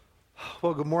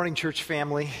Well, good morning, church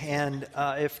family. And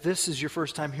if this is your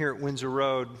first time here at Windsor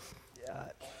Road,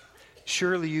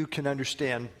 surely you can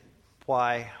understand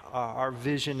why our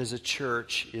vision as a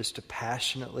church is to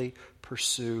passionately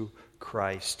pursue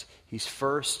Christ. He's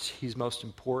first, He's most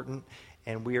important,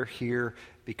 and we are here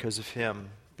because of Him,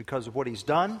 because of what He's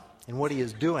done and what He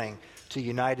is doing to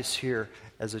unite us here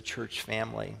as a church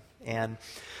family. And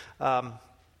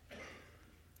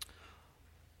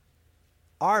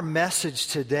our message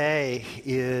today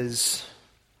is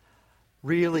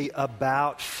really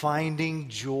about finding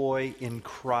joy in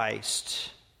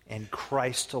Christ and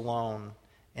Christ alone,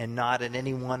 and not in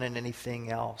anyone and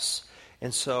anything else.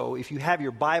 And so if you have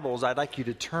your Bibles, I'd like you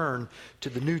to turn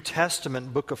to the New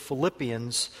Testament book of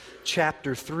Philippians,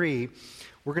 chapter 3.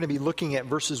 We're going to be looking at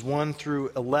verses 1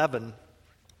 through 11.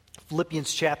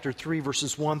 Philippians chapter 3,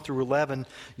 verses 1 through 11.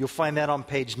 You'll find that on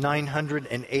page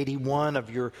 981 of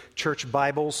your church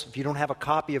Bibles. If you don't have a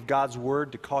copy of God's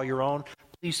Word to call your own,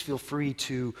 please feel free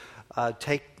to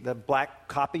take the black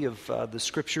copy of the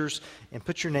Scriptures and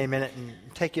put your name in it and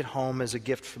take it home as a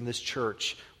gift from this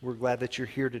church. We're glad that you're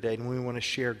here today, and we want to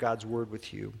share God's Word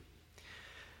with you.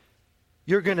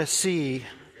 You're going to see,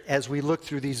 as we look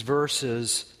through these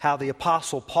verses, how the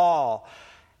Apostle Paul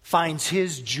finds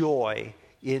his joy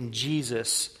in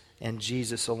Jesus and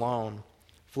Jesus alone.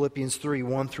 Philippians 3,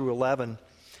 1 through 11.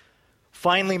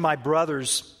 Finally, my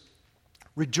brothers,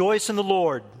 rejoice in the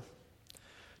Lord.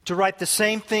 To write the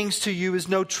same things to you is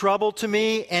no trouble to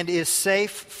me and is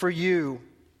safe for you.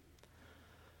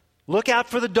 Look out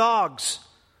for the dogs.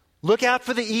 Look out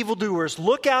for the evildoers.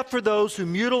 Look out for those who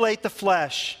mutilate the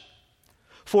flesh.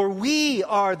 For we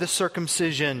are the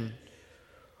circumcision,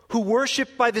 who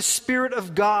worship by the Spirit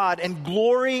of God and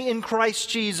glory in Christ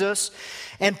Jesus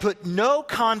and put no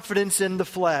confidence in the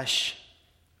flesh.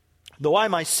 Though I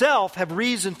myself have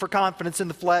reason for confidence in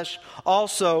the flesh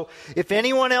also, if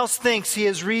anyone else thinks he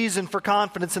has reason for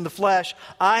confidence in the flesh,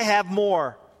 I have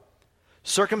more.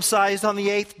 Circumcised on the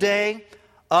 8th day,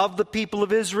 of the people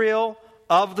of Israel,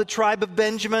 of the tribe of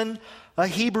Benjamin, a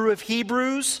Hebrew of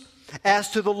Hebrews, as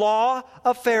to the law,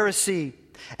 a Pharisee,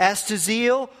 as to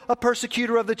zeal, a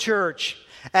persecutor of the church,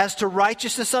 as to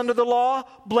righteousness under the law,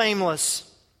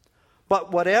 blameless.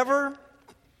 But whatever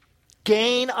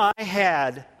gain I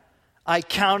had, I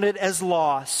counted as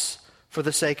loss for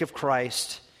the sake of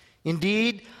Christ.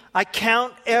 Indeed, I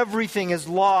count everything as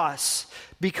loss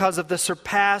because of the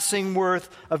surpassing worth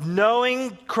of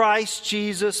knowing Christ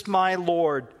Jesus my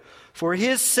Lord. For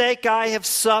His sake I have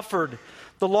suffered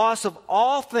the loss of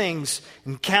all things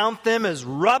and count them as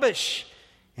rubbish,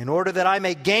 in order that I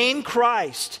may gain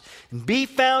Christ and be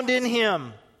found in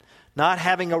Him, not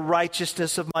having a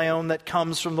righteousness of my own that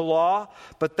comes from the law,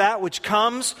 but that which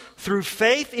comes through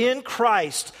faith in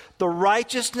Christ, the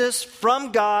righteousness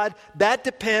from God that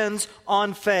depends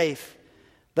on faith,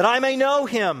 that I may know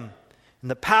Him and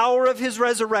the power of His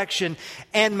resurrection,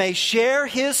 and may share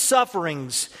His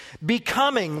sufferings,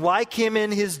 becoming like Him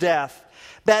in His death,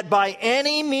 that by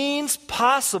any means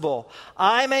possible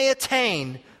I may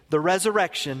attain the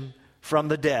resurrection from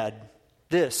the dead.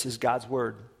 This is God's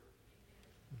Word.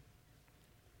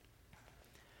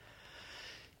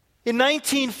 In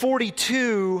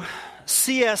 1942,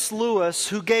 C.S. Lewis,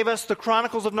 who gave us the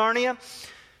Chronicles of Narnia,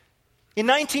 in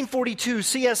 1942,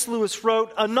 C.S. Lewis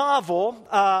wrote a novel,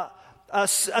 a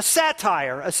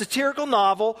satire, a satirical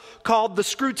novel called The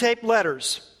Screwtape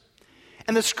Letters.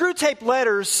 And The Screwtape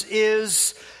Letters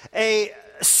is a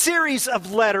series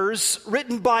of letters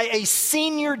written by a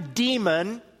senior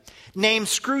demon named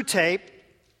Screwtape,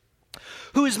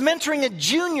 who is mentoring a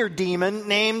junior demon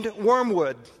named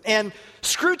Wormwood. And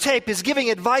Screwtape is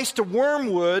giving advice to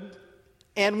Wormwood,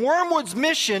 and Wormwood's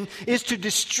mission is to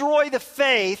destroy the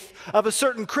faith of a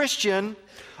certain Christian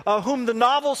whom the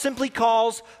novel simply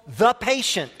calls the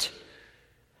patient.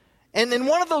 And in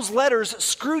one of those letters,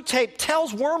 Screwtape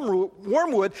tells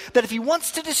Wormwood that if he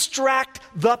wants to distract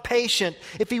the patient,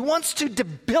 if he wants to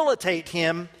debilitate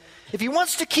him, if he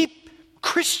wants to keep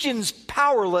Christians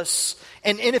powerless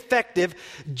and ineffective,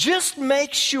 just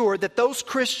make sure that those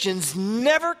Christians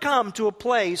never come to a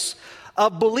place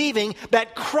of believing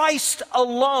that Christ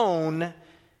alone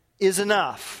is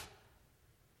enough.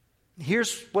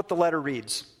 Here's what the letter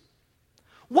reads.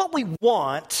 What we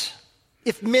want,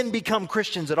 if men become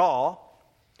Christians at all,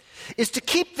 is to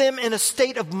keep them in a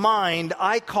state of mind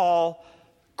I call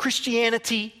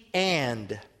Christianity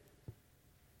and.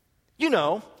 You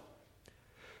know,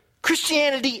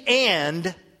 Christianity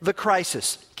and the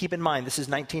crisis. Keep in mind, this is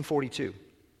 1942.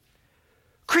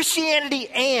 Christianity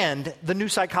and the new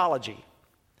psychology.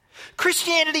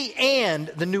 Christianity and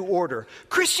the new order.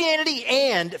 Christianity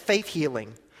and faith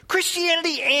healing.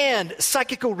 Christianity and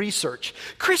psychical research.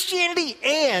 Christianity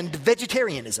and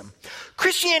vegetarianism.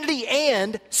 Christianity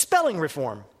and spelling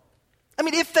reform. I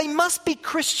mean, if they must be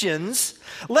Christians,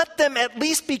 let them at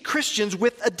least be Christians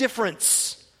with a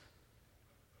difference.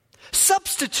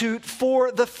 Substitute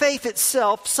for the faith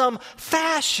itself some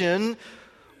fashion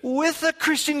with a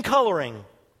Christian coloring.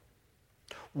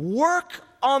 Work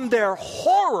on their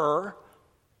horror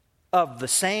of the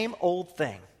same old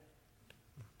thing.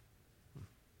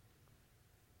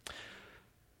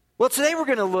 Well, today we're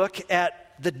going to look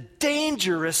at the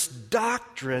dangerous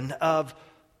doctrine of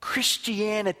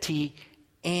Christianity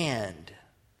and.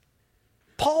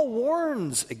 Paul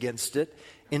warns against it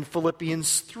in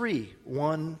Philippians 3,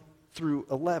 1 through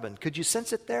 11. Could you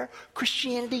sense it there?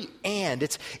 Christianity and.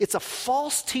 It's a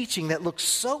false teaching that looks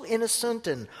so innocent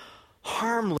and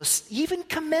harmless, even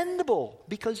commendable,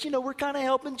 because, we're kind of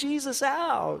helping Jesus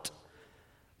out.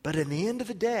 But in the end of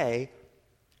the day,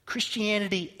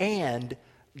 Christianity and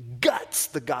guts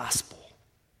the gospel.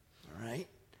 All right?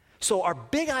 So our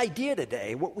big idea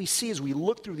today, what we see as we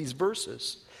look through these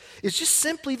verses, is just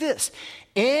simply this.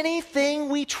 Anything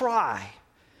we try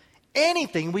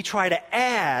to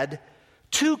add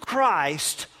to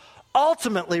Christ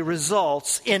ultimately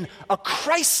results in a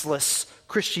Christless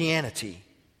Christianity.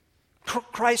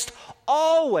 Christ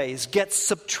always gets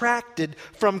subtracted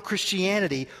from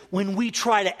Christianity when we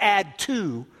try to add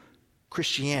to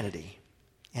Christianity.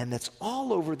 And that's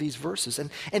all over these verses.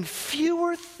 And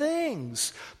fewer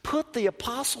things put the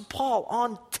Apostle Paul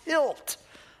on tilt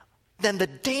than the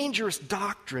dangerous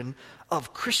doctrine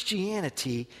of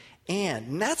Christianity.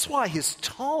 And that's why his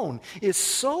tone is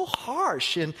so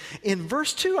harsh. In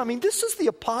verse 2, I mean, this is the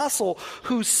apostle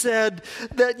who said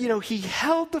that, he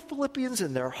held the Philippians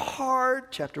in their heart.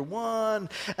 Chapter 1,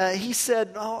 he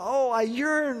said, I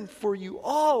yearn for you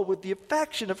all with the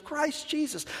affection of Christ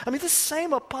Jesus. I mean, this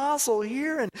same apostle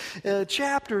here in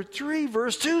chapter 3,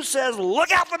 verse 2 says,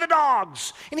 look out for the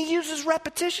dogs. And he uses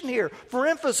repetition here for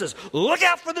emphasis. Look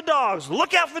out for the dogs.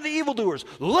 Look out for the evildoers.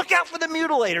 Look out for the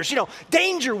mutilators.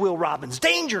 Danger, Will Robbins.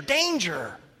 Danger,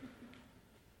 danger.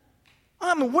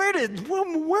 I mean, where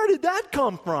did that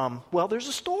come from? Well, there's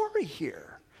a story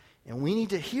here. And we need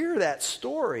to hear that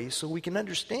story so we can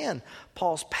understand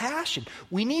Paul's passion.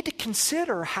 We need to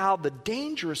consider how the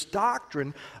dangerous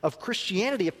doctrine of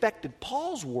Christianity affected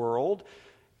Paul's world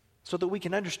so that we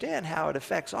can understand how it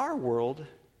affects our world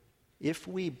if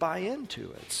we buy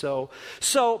into it. So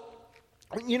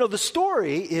the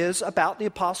story is about the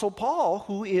Apostle Paul,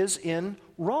 who is in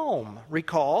Rome.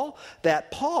 Recall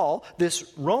that Paul,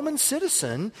 this Roman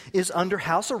citizen, is under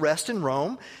house arrest in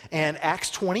Rome, and Acts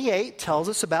 28 tells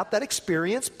us about that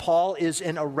experience. Paul is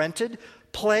in a rented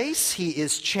place. He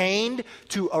is chained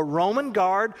to a Roman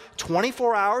guard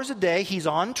 24 hours a day. He's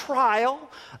on trial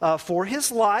for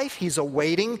his life. He's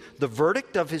awaiting the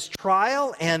verdict of his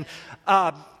trial, and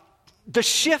the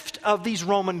shift of these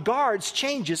Roman guards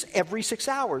changes every 6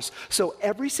 hours. So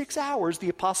every 6 hours, the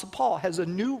Apostle Paul has a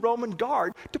new Roman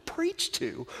guard to preach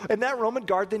to. And that Roman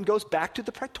guard then goes back to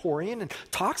the Praetorian and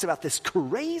talks about this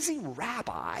crazy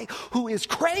rabbi who is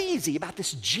crazy about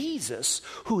this Jesus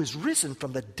who is risen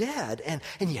from the dead. And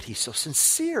yet he's so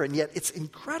sincere, and yet it's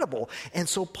incredible. And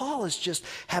so Paul is just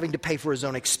having to pay for his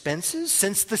own expenses.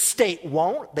 Since the state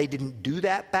won't, they didn't do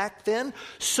that back then.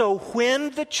 So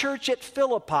when the church at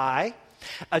Philippi,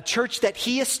 a church that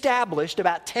he established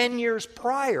about 10 years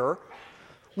prior,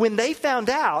 when they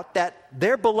found out that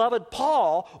their beloved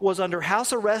Paul was under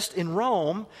house arrest in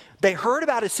Rome, they heard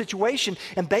about his situation,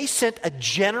 and they sent a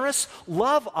generous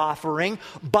love offering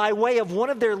by way of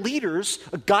one of their leaders,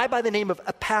 a guy by the name of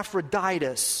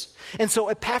Epaphroditus. And so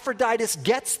Epaphroditus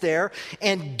gets there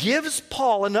and gives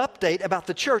Paul an update about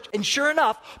the church. And sure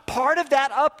enough, part of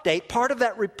that update, part of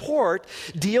that report,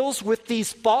 deals with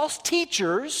these false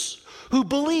teachers who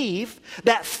believe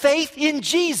that faith in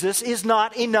Jesus is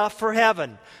not enough for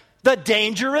heaven. The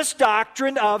dangerous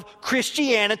doctrine of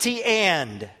Christianity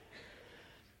and.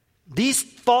 These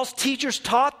false teachers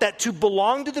taught that to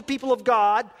belong to the people of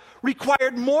God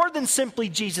required more than simply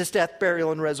Jesus' death,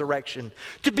 burial, and resurrection.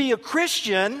 To be a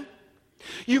Christian,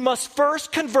 you must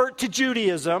first convert to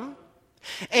Judaism,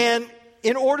 and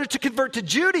in order to convert to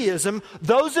Judaism,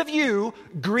 those of you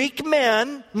Greek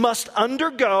men must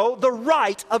undergo the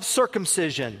rite of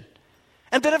circumcision.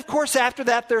 And then, of course, after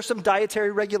that, there's some dietary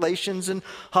regulations and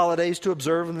holidays to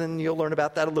observe, and then you'll learn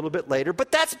about that a little bit later.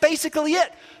 But that's basically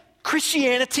it.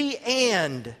 Christianity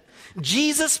and.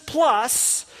 Jesus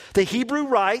plus the Hebrew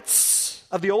rites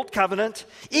of the Old Covenant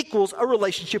equals a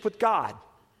relationship with God.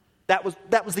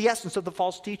 That was the essence of the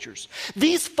false teachers.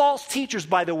 These false teachers,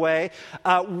 by the way,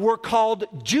 were called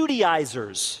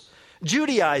Judaizers.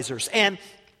 Judaizers. And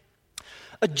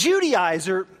a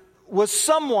Judaizer was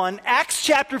someone, Acts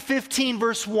chapter 15,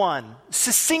 verse 1,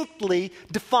 succinctly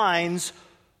defines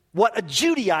what a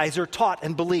Judaizer taught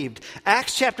and believed.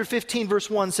 Acts chapter 15, verse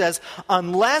 1 says,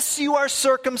 unless you are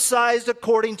circumcised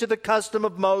according to the custom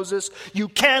of Moses, you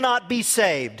cannot be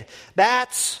saved.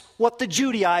 That's what the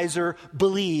Judaizer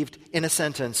believed in a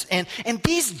sentence. And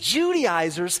these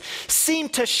Judaizers seem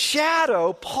to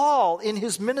shadow Paul in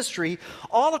his ministry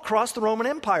all across the Roman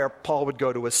Empire. Paul would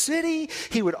go to a city.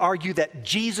 He would argue that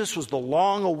Jesus was the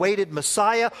long-awaited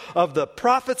Messiah of the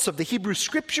prophets of the Hebrew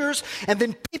Scriptures. And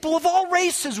then people of all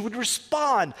races would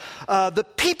respond. The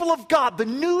people of God, the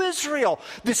new Israel,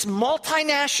 this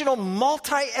multinational,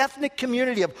 multi-ethnic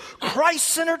community of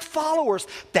Christ-centered followers.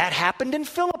 That happened in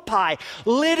Philippi.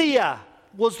 Lydia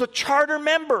was the charter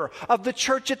member of the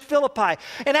church at Philippi.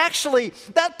 And actually,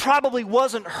 that probably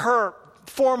wasn't her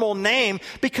formal name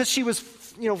because she was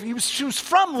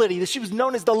from Lydia. She was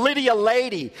known as the Lydia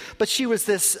Lady. But she was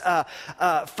this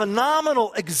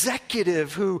phenomenal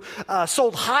executive who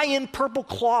sold high-end purple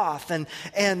cloth.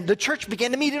 And the church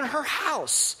began to meet in her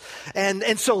house.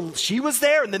 And so she was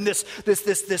there. And then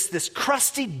this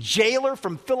crusty jailer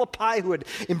from Philippi who had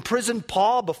imprisoned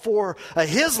Paul before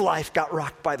his life got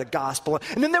rocked by the gospel.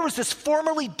 And then there was this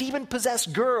formerly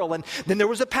demon-possessed girl. And then there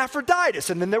was Epaphroditus.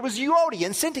 And then there was Euodia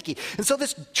and Syntyche. And so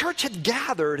this church had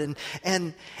gathered.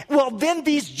 And then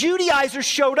these Judaizers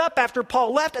showed up after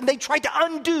Paul left, and they tried to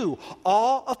undo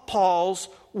all of Paul's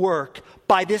work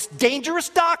by this dangerous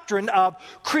doctrine of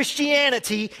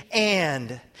Christianity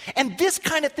and this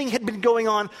kind of thing had been going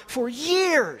on for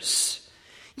years.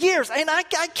 And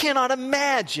I cannot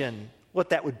imagine what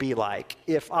that would be like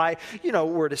if I,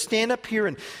 were to stand up here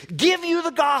and give you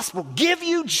the gospel, give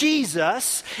you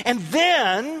Jesus, and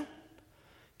then,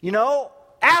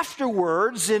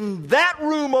 afterwards, in that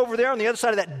room over there on the other side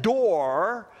of that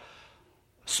door,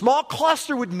 a small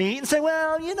cluster would meet and say,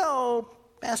 well,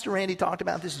 Pastor Randy talked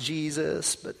about this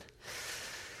Jesus, but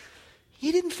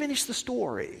he didn't finish the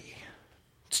story.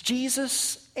 It's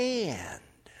Jesus and.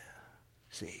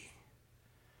 See,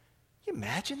 can you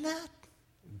imagine that?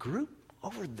 Group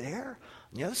over there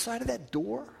on the other side of that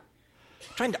door,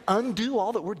 trying to undo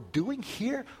all that we're doing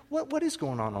here. What is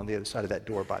going on the other side of that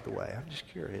door, by the way? I'm just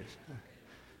curious.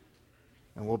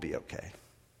 And we'll be okay.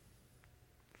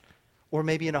 Or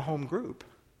maybe in a home group.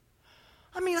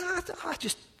 I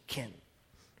just can't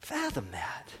fathom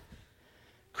that.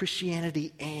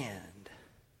 Christianity and.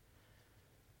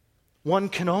 One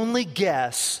can only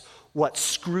guess what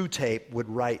Screwtape would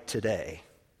write today.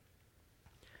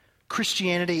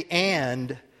 Christianity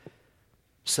and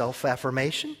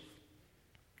self-affirmation.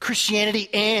 Christianity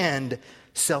and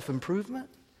self-improvement.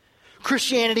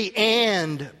 Christianity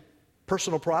and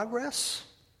personal progress.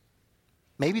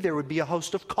 Maybe there would be a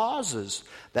host of causes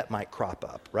that might crop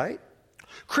up, right?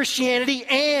 Christianity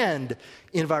and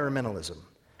environmentalism.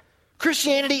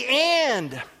 Christianity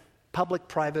and public,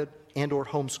 private, and or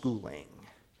homeschooling.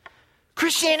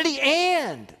 Christianity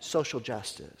and social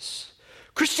justice.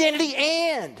 Christianity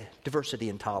and diversity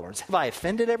and tolerance. Have I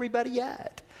offended everybody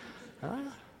yet?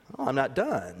 Oh, I'm not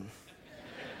done.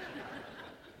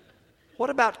 What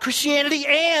about Christianity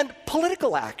and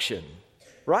political action?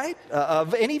 Right?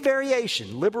 Of any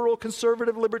variation. Liberal,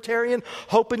 conservative, libertarian,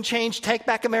 hope and change, take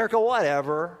back America,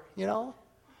 whatever,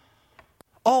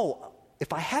 Oh,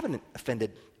 if I haven't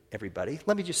offended everybody,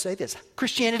 let me just say this.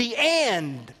 Christianity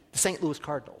and the St. Louis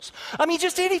Cardinals.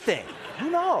 Just anything.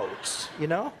 Who knows,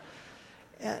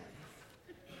 And,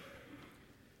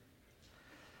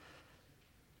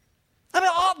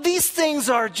 all these things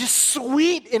are just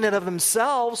sweet in and of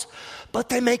themselves, but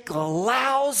they make a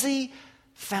lousy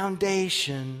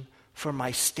foundation for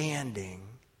my standing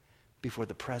before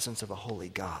the presence of a holy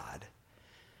God.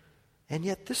 And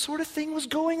yet this sort of thing was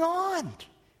going on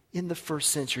in the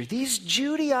first century. These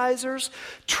Judaizers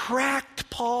tracked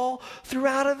Paul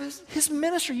throughout his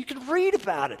ministry. You can read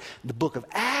about it in the book of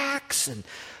Acts, and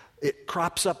it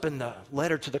crops up in the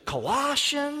letter to the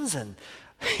Colossians, and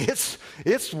it's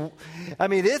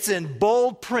in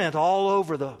bold print all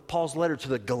over Paul's letter to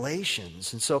the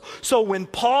Galatians. And so when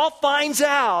Paul finds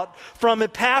out from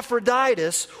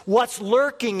Epaphroditus what's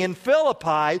lurking in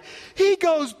Philippi, he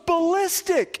goes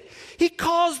ballistic. He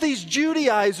calls these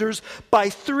Judaizers by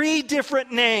 3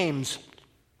 different names: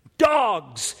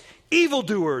 dogs,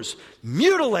 evildoers,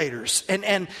 mutilators.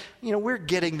 And we're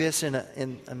getting this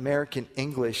in American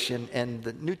English, and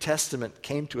the New Testament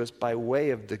came to us by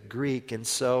way of the Greek. And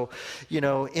so, in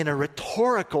a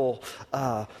rhetorical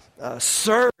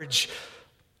surge,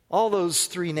 all those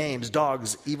 3 names,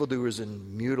 dogs, evildoers,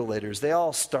 and mutilators, they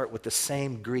all start with the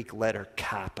same Greek letter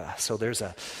kappa. So there's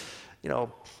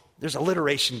there's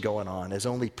alliteration going on, as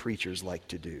only preachers like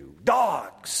to do.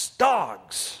 Dogs,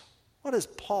 dogs. What is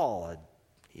Paul?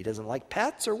 He doesn't like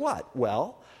pets or what?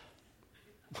 Well,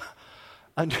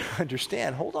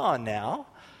 understand, hold on now.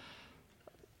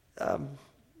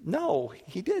 No,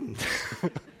 he didn't.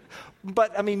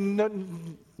 But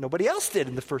nobody else did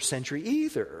in the first century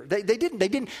either. They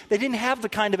didn't have the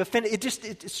kind of affinity.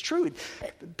 It's true.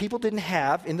 People didn't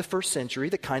have in the first century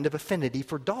the kind of affinity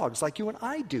for dogs like you and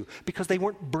I do, because they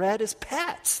weren't bred as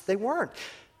pets. They weren't.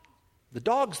 The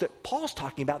dogs that Paul's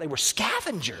talking about, they were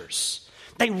scavengers.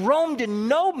 They roamed in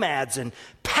nomads and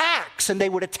packs, and they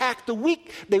would attack the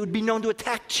weak. They would be known to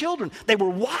attack children. They were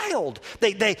wild.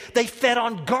 They fed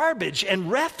on garbage and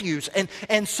refuse.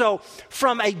 And so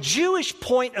from a Jewish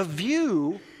point of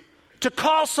view, to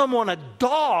call someone a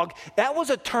dog, that was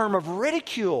a term of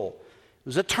ridicule. It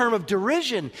was a term of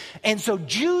derision. And so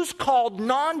Jews called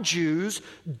non-Jews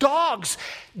dogs.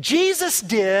 Jesus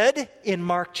did in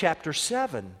Mark chapter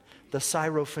 7, the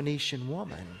Syrophoenician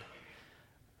woman.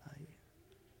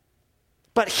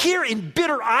 But here in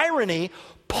bitter irony,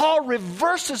 Paul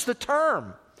reverses the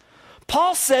term.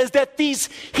 Paul says that these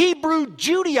Hebrew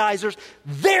Judaizers,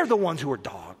 they're the ones who are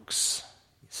dogs.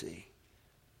 You see,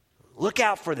 look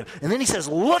out for them. And then he says,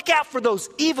 look out for those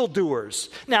evildoers.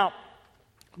 Now,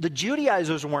 the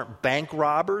Judaizers weren't bank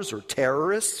robbers or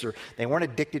terrorists, or they weren't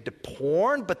addicted to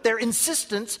porn, but their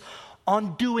insistence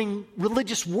on doing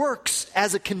religious works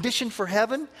as a condition for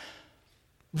heaven,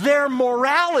 their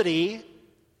morality,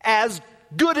 as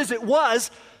good as it was,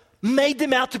 made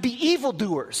them out to be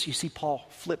evildoers. You see, Paul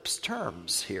flips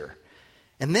terms here.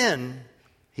 And then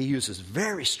he uses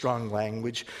very strong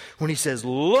language when he says,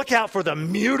 look out for the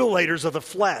mutilators of the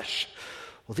flesh.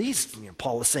 Well,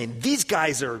 Paul is saying, these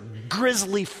guys are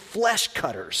grisly flesh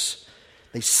cutters.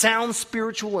 They sound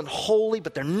spiritual and holy,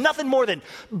 but they're nothing more than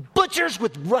butchers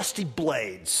with rusty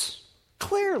blades.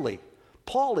 Clearly,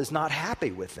 Paul is not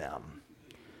happy with them.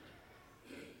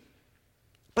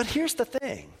 But here's the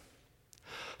thing.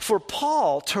 For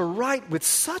Paul to write with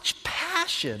such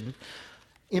passion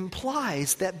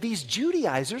implies that these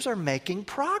Judaizers are making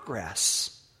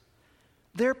progress.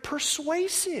 They're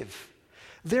persuasive.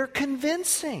 They're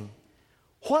convincing.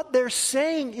 What they're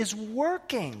saying is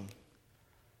working.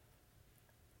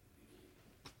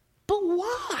 But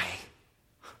why?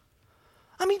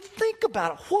 Think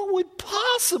about it. What would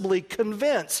possibly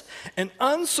convince an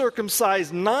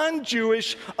uncircumcised,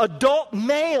 non-Jewish adult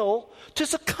male to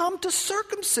succumb to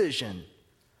circumcision?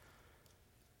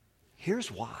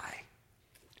 Here's why.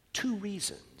 2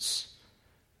 reasons.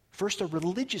 First, a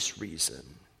religious reason.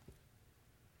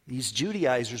 These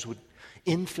Judaizers would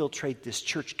infiltrate this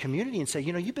church community and say,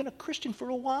 you've been a Christian for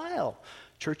a while.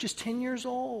 Church is 10 years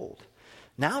old.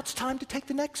 Now it's time to take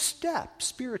the next step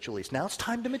spiritually. Now it's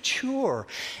time to mature.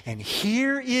 And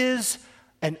here is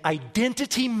an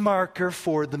identity marker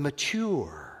for the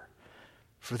mature,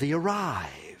 for the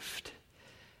arrived.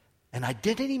 An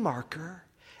identity marker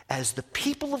as the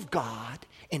people of God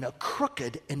in a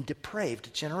crooked and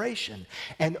depraved generation.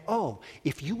 And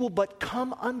if you will but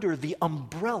come under the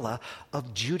umbrella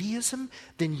of Judaism,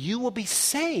 then you will be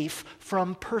safe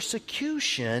from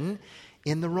persecution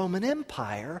in the Roman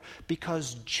Empire,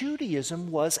 because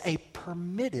Judaism was a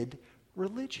permitted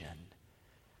religion.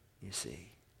 You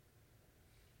see,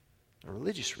 a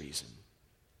religious reason.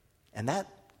 And that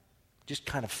just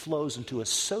kind of flows into a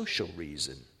social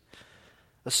reason.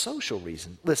 A social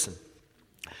reason. Listen,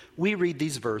 we read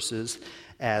these verses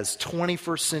as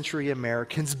 21st century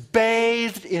Americans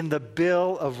bathed in the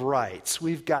Bill of Rights.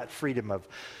 We've got freedom of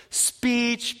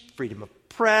speech, freedom of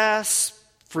press,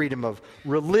 freedom of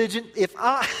religion. If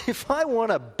I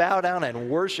want to bow down and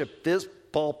worship this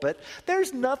pulpit,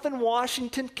 there's nothing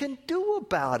Washington can do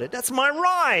about it. That's my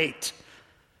right.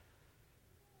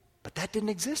 But that didn't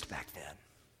exist back then.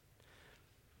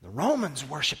 The Romans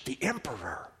worshiped the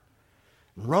emperor.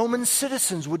 Roman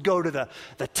citizens would go to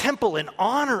the temple in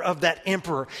honor of that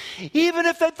emperor. Even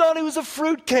if they thought he was a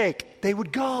fruitcake, they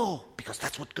would go, because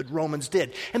that's what good Romans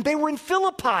did. And they were in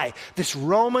Philippi, this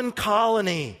Roman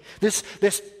colony, this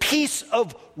piece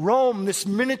of Rome, this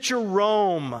miniature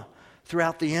Rome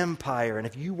throughout the empire. And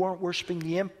if you weren't worshiping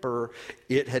the emperor,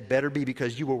 it had better be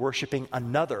because you were worshiping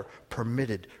another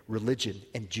permitted religion.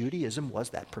 And Judaism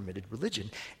was that permitted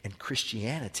religion, and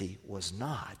Christianity was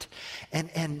not.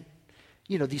 And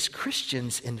these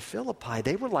Christians in Philippi,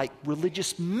 they were like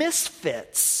religious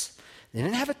misfits. They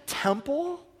didn't have a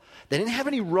temple. They didn't have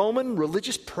any Roman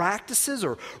religious practices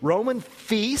or Roman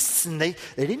feasts, and they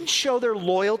didn't show their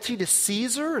loyalty to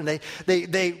Caesar, and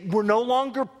they were no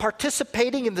longer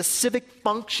participating in the civic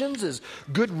functions as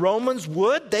good Romans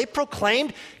would. They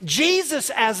proclaimed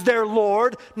Jesus as their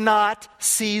Lord, not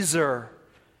Caesar.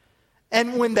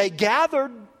 And when they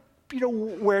gathered,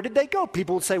 where did they go?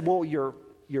 People would say, well, you're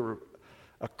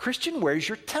a Christian, where's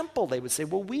your temple? They would say,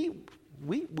 well, we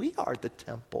are the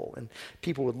temple. And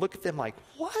people would look at them like,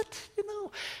 what?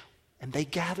 And they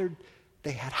gathered,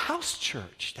 they had house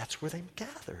church. That's where they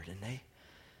gathered. And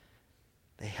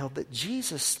they held that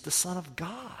Jesus, the Son of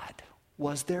God,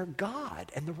 was their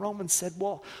God. And the Romans said,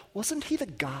 well, wasn't he the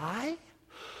guy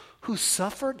who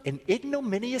suffered an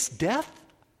ignominious death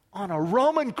on a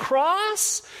Roman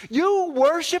cross? You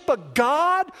worship a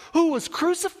God who was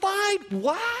crucified?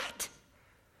 What?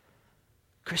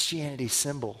 Christianity's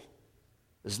symbol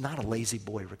is not a lazy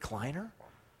boy recliner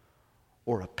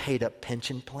or a paid-up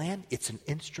pension plan. It's an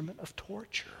instrument of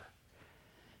torture.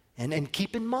 And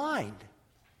keep in mind,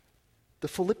 the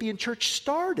Philippian church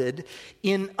started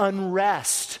in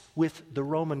unrest with the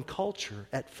Roman culture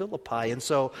at Philippi. And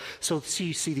so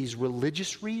you see these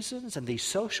religious reasons and these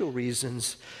social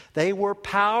reasons, they were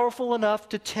powerful enough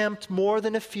to tempt more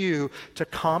than a few to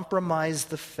compromise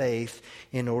the faith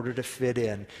in order to fit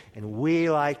in. And we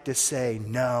like to say,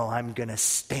 no, I'm going to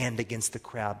stand against the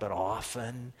crowd. But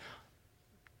often,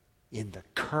 in the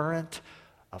current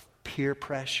of peer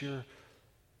pressure,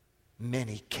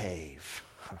 many cave.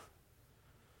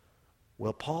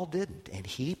 Well, Paul didn't, and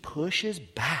he pushes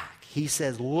back. He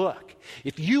says, look,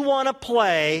 if you want to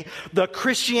play the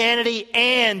Christianity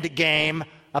and game,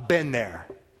 I've been there.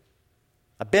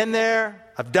 I've been there.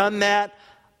 I've done that.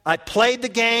 I played the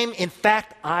game. In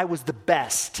fact, I was the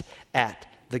best at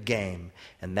the game.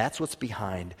 And that's what's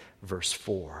behind verse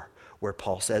 4, where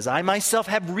Paul says, I myself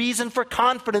have reason for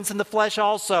confidence in the flesh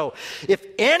also. If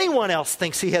anyone else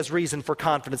thinks he has reason for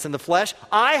confidence in the flesh,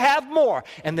 I have more.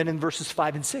 And then in verses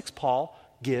 5 and 6, Paul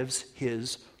gives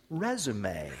his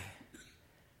resume.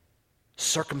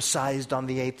 Circumcised on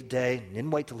the 8th day,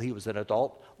 didn't wait till he was an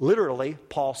adult. Literally,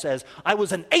 Paul says, I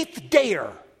was an 8th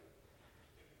dayer.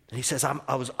 And he says,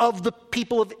 I was of the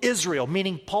people of Israel,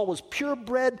 meaning Paul was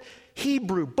purebred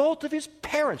Hebrew. Both of his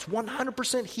parents,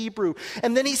 100% Hebrew.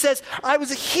 And then he says, I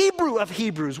was a Hebrew of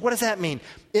Hebrews. What does that mean?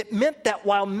 It meant that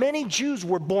while many Jews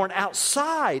were born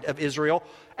outside of Israel,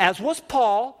 as was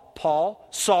Paul,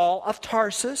 Saul of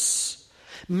Tarsus,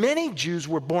 many Jews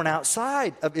were born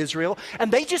outside of Israel,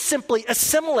 and they just simply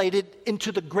assimilated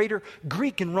into the greater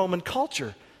Greek and Roman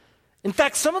culture. In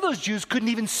fact, some of those Jews couldn't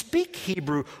even speak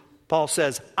Hebrew. Paul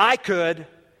says, I could,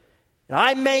 and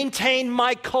I maintained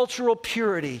my cultural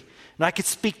purity, and I could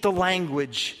speak the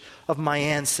language of my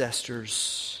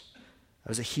ancestors. I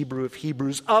was a Hebrew of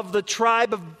Hebrews, of the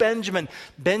tribe of Benjamin.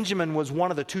 Benjamin was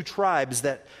one of the two tribes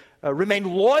that remained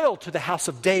loyal to the house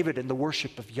of David in the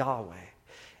worship of Yahweh.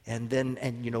 And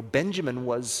Benjamin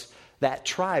was that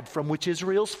tribe from which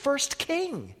Israel's first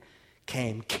king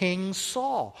came, King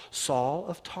Saul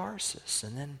of Tarsus.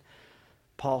 And then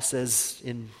Paul says,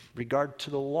 in regard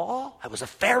to the law, I was a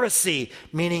Pharisee,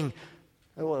 meaning,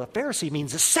 a Pharisee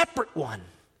means a separate one.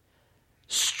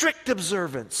 Strict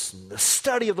observance, the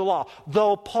study of the law.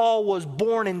 Though Paul was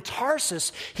born in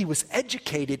Tarsus, he was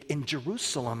educated in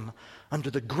Jerusalem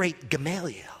under the great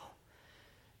Gamaliel.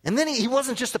 And then he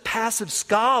wasn't just a passive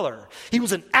scholar. He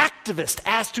was an activist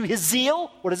as to his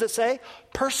zeal. What does it say?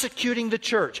 Persecuting the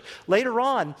church. Later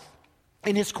on,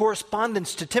 in his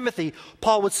correspondence to Timothy,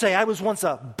 Paul would say, I was once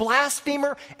a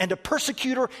blasphemer and a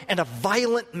persecutor and a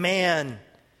violent man.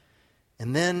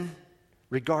 And then,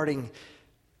 regarding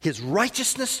his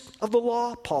righteousness of the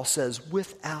law, Paul says,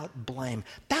 without blame.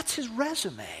 That's his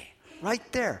resume right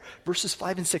there, verses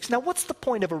 5 and 6. Now, what's the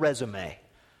point of a resume?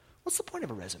 What's the point of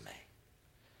a resume?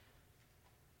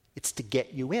 It's to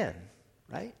get you in,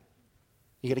 right?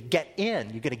 You're going to get in.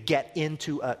 You're going to get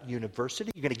into a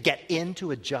university. You're going to get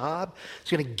into a job.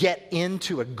 You're going to get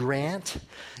into a grant,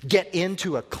 get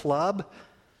into a club.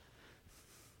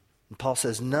 And Paul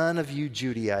says, none of you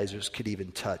Judaizers could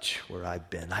even touch where I've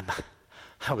been.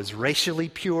 I was racially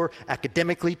pure,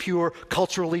 academically pure,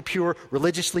 culturally pure,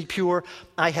 religiously pure.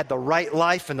 I had the right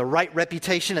life and the right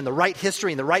reputation and the right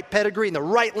history and the right pedigree and the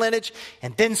right lineage.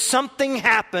 And then something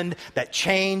happened that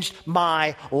changed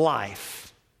my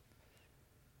life.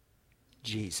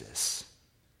 Jesus.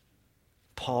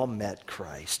 Paul met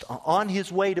Christ on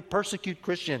his way to persecute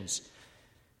Christians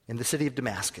in the city of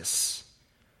Damascus.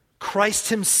 Christ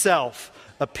himself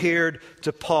appeared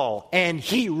to Paul, and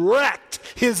he wrecked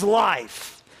his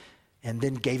life and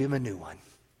then gave him a new one.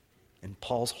 And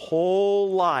Paul's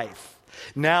whole life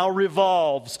now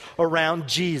revolves around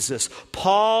Jesus.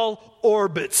 Paul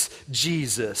orbits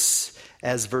Jesus,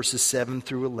 as verses 7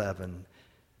 through 11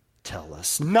 tell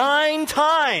us. 9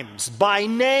 times, by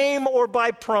name or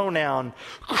by pronoun,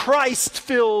 Christ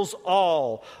fills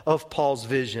all of Paul's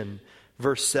vision.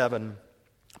 Verse 7,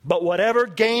 but whatever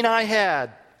gain I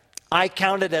had, I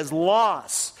counted as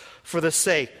loss for the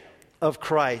sake of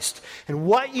Christ. And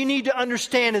what you need to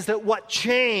understand is that what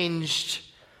changed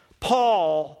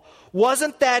Paul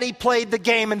wasn't that he played the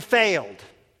game and failed.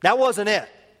 That wasn't it.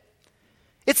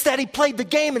 It's that he played the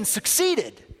game and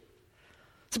succeeded.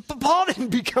 So Paul didn't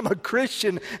become a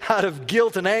Christian out of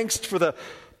guilt and angst for the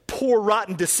poor,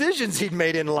 rotten decisions he'd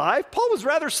made in life. Paul was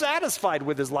rather satisfied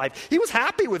with his life. He was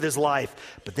happy with his life.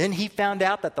 But then he found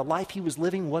out that the life he was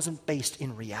living wasn't based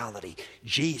in reality.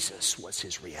 Jesus was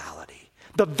his reality.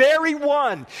 The very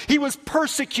one he was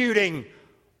persecuting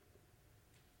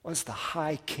was the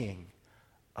high king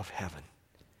of heaven.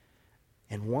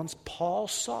 And once Paul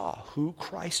saw who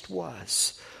Christ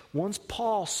was, once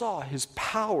Paul saw his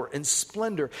power and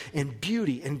splendor and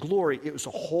beauty and glory, it was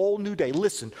a whole new day.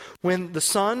 Listen, when the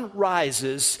sun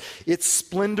rises, its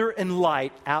splendor and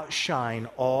light outshine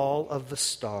all of the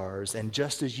stars. And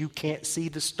just as you can't see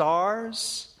the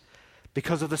stars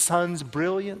because of the sun's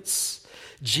brilliance,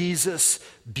 Jesus'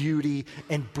 beauty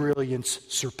and brilliance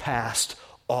surpassed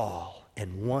all.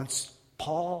 And once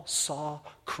Paul saw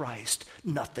Christ,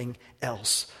 nothing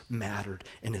else mattered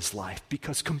in his life.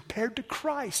 Because compared to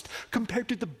Christ, compared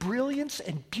to the brilliance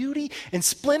and beauty and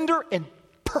splendor and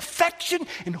perfection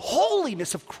and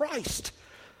holiness of Christ,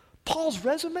 Paul's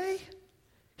resume,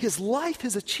 his life,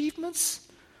 his achievements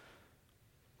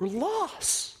were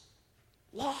loss.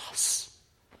 Loss.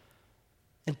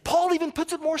 And Paul even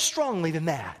puts it more strongly than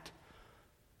that.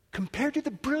 Compared to the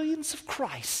brilliance of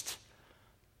Christ,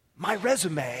 my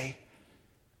resume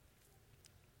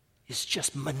is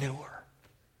just manure.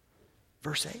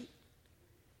 Verse 8.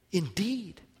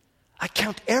 Indeed, I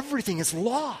count everything as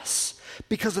loss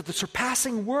because of the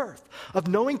surpassing worth of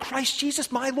knowing Christ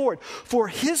Jesus my Lord. For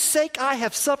his sake I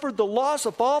have suffered the loss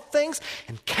of all things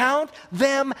and count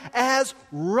them as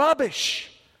rubbish,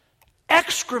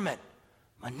 excrement,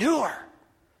 manure,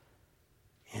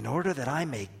 in order that I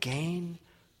may gain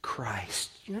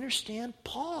Christ. You understand?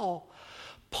 Paul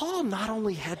not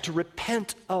only had to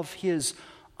repent of his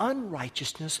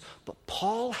unrighteousness, but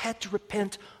Paul had to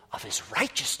repent of his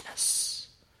righteousness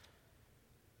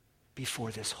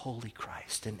before this holy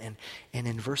Christ. And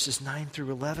in verses 9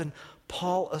 through 11,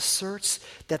 Paul asserts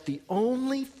that the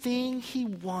only thing he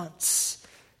wants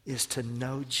is to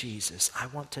know Jesus. I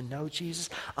want to know Jesus.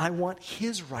 I want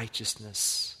his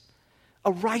righteousness.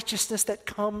 A righteousness that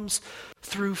comes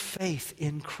through faith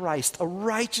in Christ. A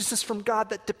righteousness from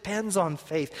God that depends on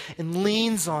faith and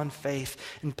leans on faith.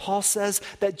 And Paul says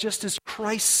that just as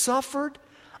Christ suffered,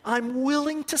 I'm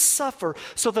willing to suffer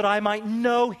so that I might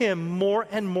know him more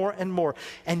and more and more.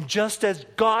 And just as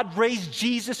God raised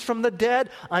Jesus from the dead,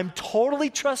 I'm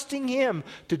totally trusting him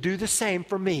to do the same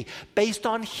for me based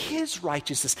on his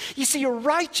righteousness. You see, your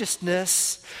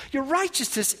righteousness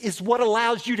is what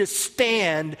allows you to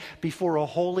stand before a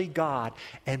holy God.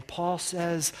 And Paul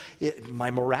says, my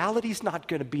morality is not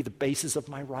going to be the basis of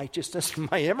my righteousness.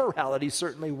 My immorality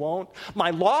certainly won't.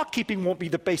 My law keeping won't be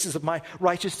the basis of my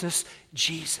righteousness.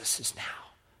 Jesus is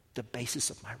now the basis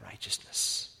of my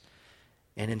righteousness.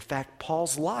 And in fact,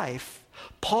 Paul's life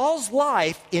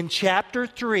in chapter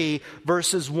 3,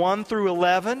 verses 1 through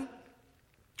 11,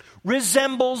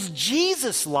 resembles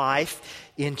Jesus' life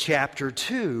in chapter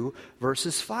 2,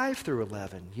 verses 5 through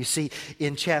 11. You see,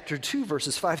 in chapter 2,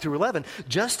 verses 5 through 11,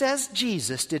 just as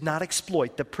Jesus did not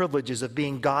exploit the privileges of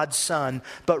being God's son,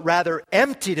 but rather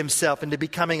emptied himself into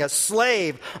becoming a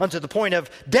slave unto the point of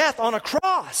death on a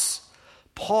cross,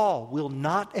 Paul will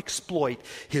not exploit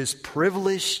his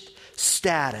privileged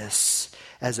status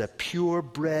as a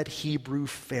purebred Hebrew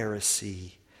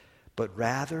Pharisee, but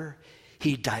rather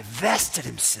he divested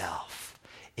himself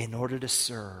in order to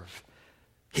serve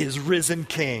his risen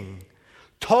King,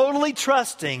 totally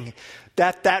trusting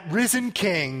that risen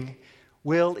King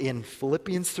will, in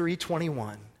Philippians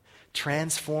 3:21,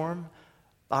 transform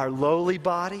our lowly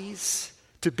bodies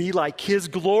to be like his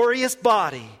glorious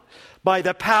body by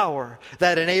the power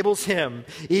that enables him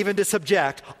even to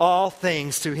subject all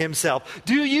things to himself.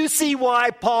 Do you see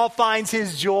why Paul finds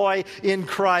his joy in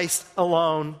Christ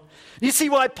alone? You see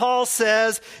why Paul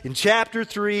says in chapter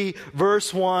 3,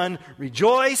 verse 1,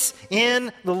 rejoice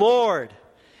in the Lord.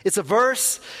 It's a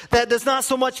verse that does not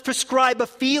so much prescribe a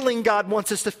feeling God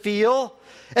wants us to feel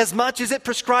as much as it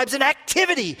prescribes an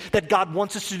activity that God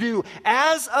wants us to do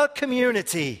as a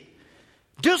community.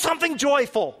 Do something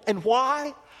joyful. And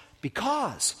why?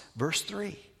 Because, verse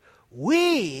 3,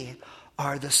 we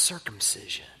are the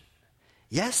circumcision.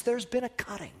 Yes, there's been a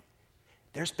cutting.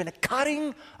 There's been a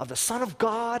cutting of the Son of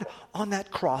God on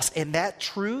that cross. And that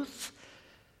truth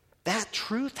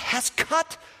has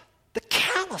cut the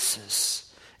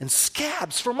calluses and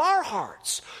scabs from our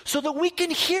hearts so that we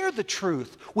can hear the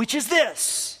truth, which is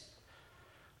this: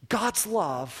 God's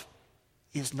love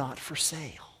is not for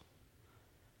sale.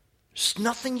 There's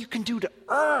nothing you can do to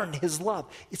earn his love.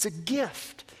 It's a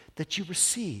gift that you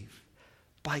receive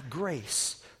by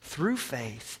grace through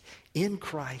faith in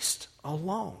Christ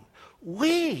alone.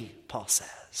 We, Paul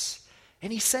says,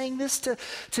 and he's saying this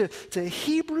to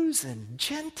Hebrews and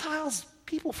Gentiles,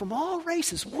 people from all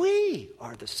races. We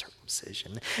are the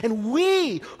circumcision, and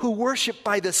we who worship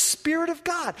by the Spirit of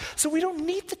God. So we don't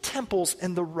need the temples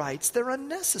and the rites. They're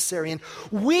unnecessary. And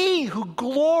we who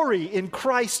glory in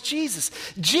Christ Jesus.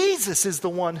 Jesus is the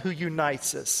one who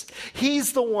unites us.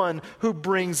 He's the one who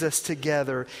brings us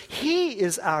together. He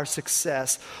is our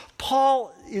success.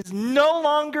 Paul is no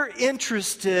longer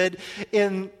interested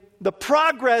in the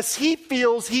progress he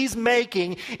feels he's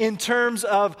making in terms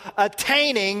of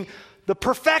attaining the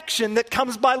perfection that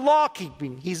comes by law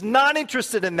keeping. He's not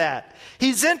interested in that.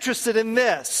 He's interested in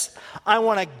this: I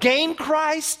want to gain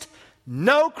Christ,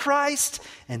 know Christ,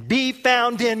 and be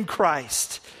found in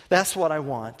Christ. That's what I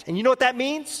want. And you know what that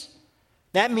means?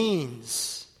 That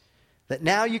means that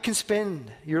now you can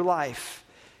spend your life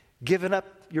giving up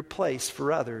your place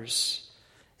for others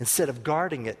instead of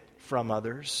guarding it from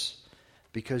others,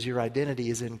 because your identity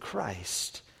is in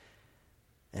Christ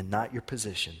and not your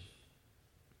position.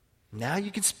 Now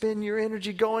you can spend your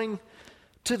energy going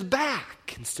to the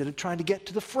back instead of trying to get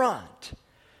to the front,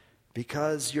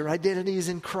 because your identity is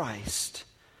in Christ,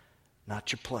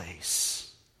 not your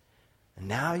place. And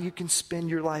now you can spend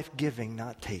your life giving,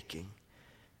 not taking,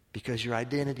 because your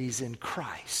identity is in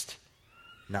Christ,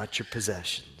 not your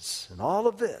possessions. And all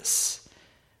of this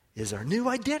is our new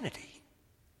identity: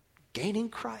 gaining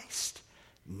Christ,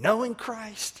 knowing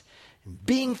Christ, and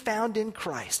being found in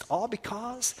Christ, all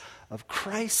because of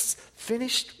Christ's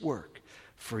finished work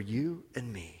for you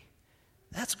and me.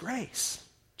 That's grace.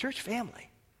 Church family,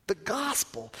 the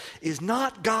gospel is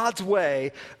not God's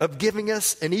way of giving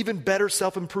us an even better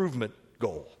self-improvement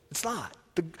goal. It's not.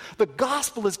 The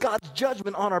gospel is God's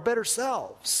judgment on our better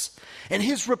selves and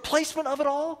his replacement of it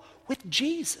all with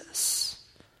Jesus.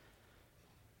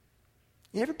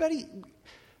 Everybody,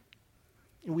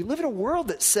 we live in a world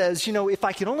that says, if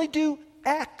I can only do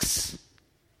X,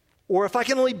 or if I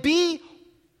can only be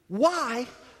Y,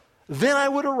 then I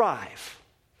would arrive.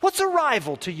 What's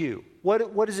arrival to you?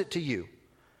 What is it to you?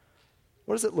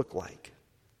 What does it look like?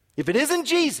 If it isn't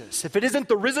Jesus, if it isn't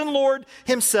the risen Lord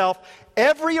himself,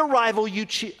 every arrival you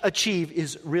achieve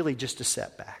is really just a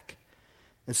setback.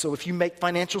 And so if you make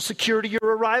financial security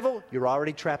your arrival, you're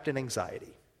already trapped in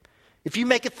anxiety. If you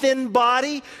make a thin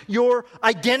body your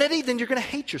identity, then you're going to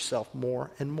hate yourself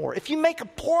more and more. If you make a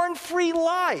porn-free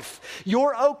life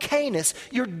your okayness,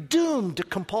 you're doomed to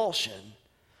compulsion.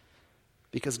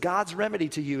 Because God's remedy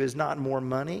to you is not more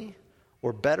money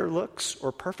or better looks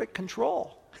or perfect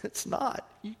control. It's not.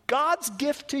 God's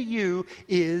gift to you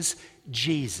is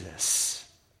Jesus.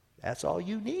 That's all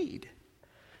you need.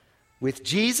 With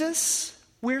Jesus,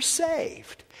 we're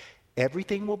saved.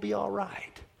 Everything will be all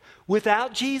right.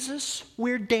 Without Jesus,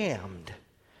 we're damned.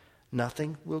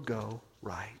 Nothing will go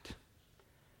right.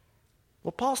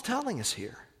 What Paul's telling us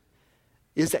here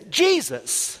is that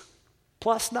Jesus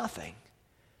plus nothing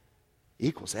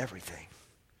equals everything.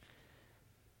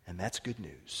 And that's good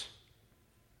news,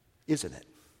 isn't it?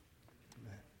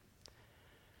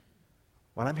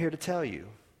 What I'm here to tell you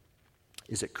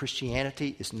is that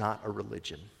Christianity is not a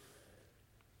religion.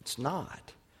 It's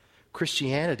not.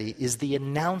 Christianity is the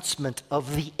announcement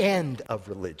of the end of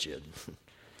religion.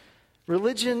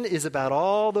 Religion is about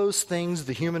all those things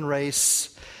the human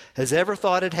race has ever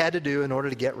thought it had to do in order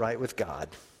to get right with God.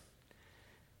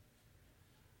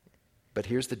 But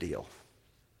here's the deal.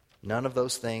 None of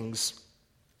those things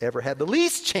ever had the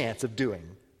least chance of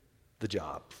doing the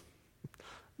job.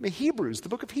 The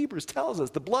book of Hebrews tells us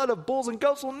the blood of bulls and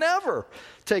goats will never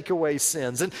take away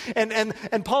sins.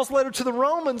 And Paul's letter to the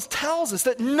Romans tells us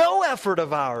that no effort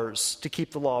of ours to keep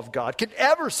the law of God can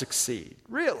ever succeed,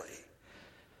 really.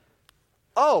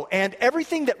 Oh, and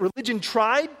everything that religion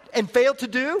tried and failed to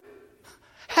do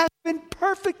has been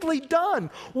perfectly done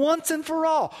once and for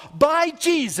all by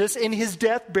Jesus in his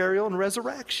death, burial, and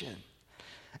resurrection.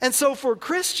 And so for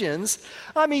Christians,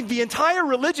 the entire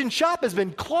religion shop has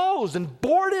been closed and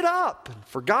boarded up and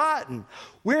forgotten.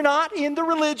 We're not in the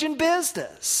religion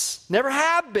business. Never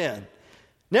have been.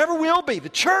 Never will be. The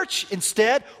church,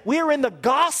 instead, we're in the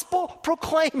gospel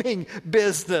proclaiming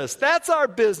business. That's our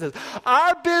business.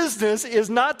 Our business is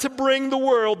not to bring the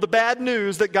world the bad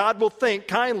news that God will think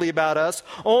kindly about us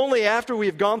only after we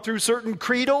have gone through certain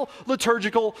creedal,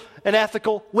 liturgical, and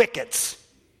ethical wickets.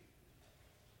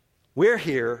 We're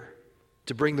here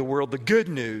to bring the world the good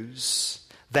news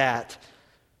that,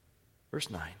 verse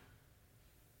 9,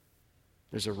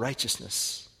 there's a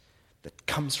righteousness that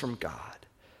comes from God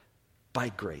by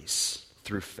grace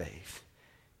through faith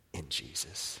in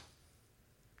Jesus.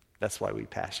 That's why we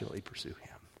passionately pursue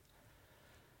him.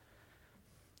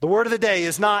 The word of the day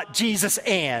is not Jesus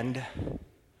and,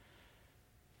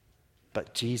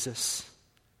 but Jesus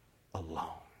alone.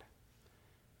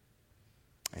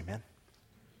 Amen.